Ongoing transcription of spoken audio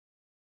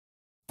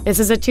This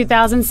is a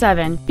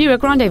 2007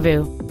 Buick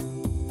Rendezvous.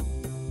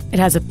 It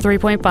has a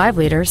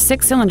 3.5-liter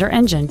six-cylinder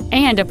engine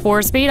and a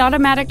 4-speed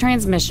automatic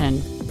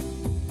transmission.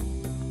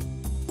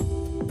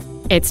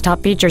 Its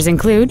top features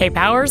include a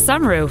power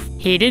sunroof,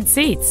 heated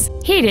seats,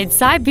 heated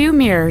side view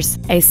mirrors,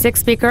 a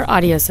 6-speaker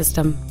audio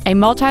system, a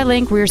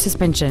multi-link rear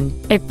suspension,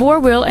 a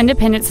 4-wheel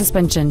independent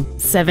suspension,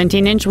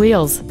 17-inch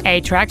wheels,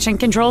 a traction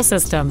control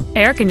system,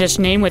 air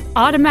conditioning with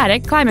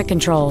automatic climate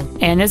control,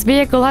 and this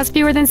vehicle has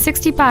fewer than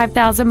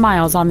 65,000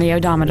 miles on the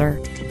odometer.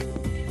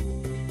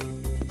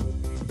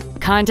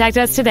 Contact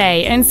us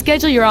today and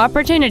schedule your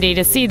opportunity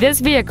to see this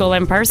vehicle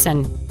in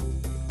person.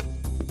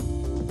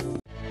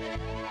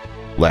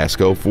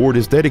 Lasco Ford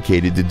is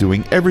dedicated to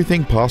doing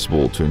everything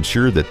possible to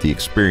ensure that the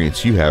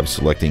experience you have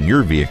selecting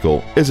your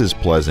vehicle is as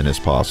pleasant as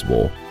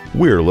possible.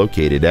 We're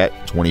located at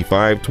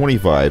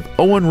 2525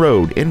 Owen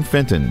Road in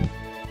Fenton.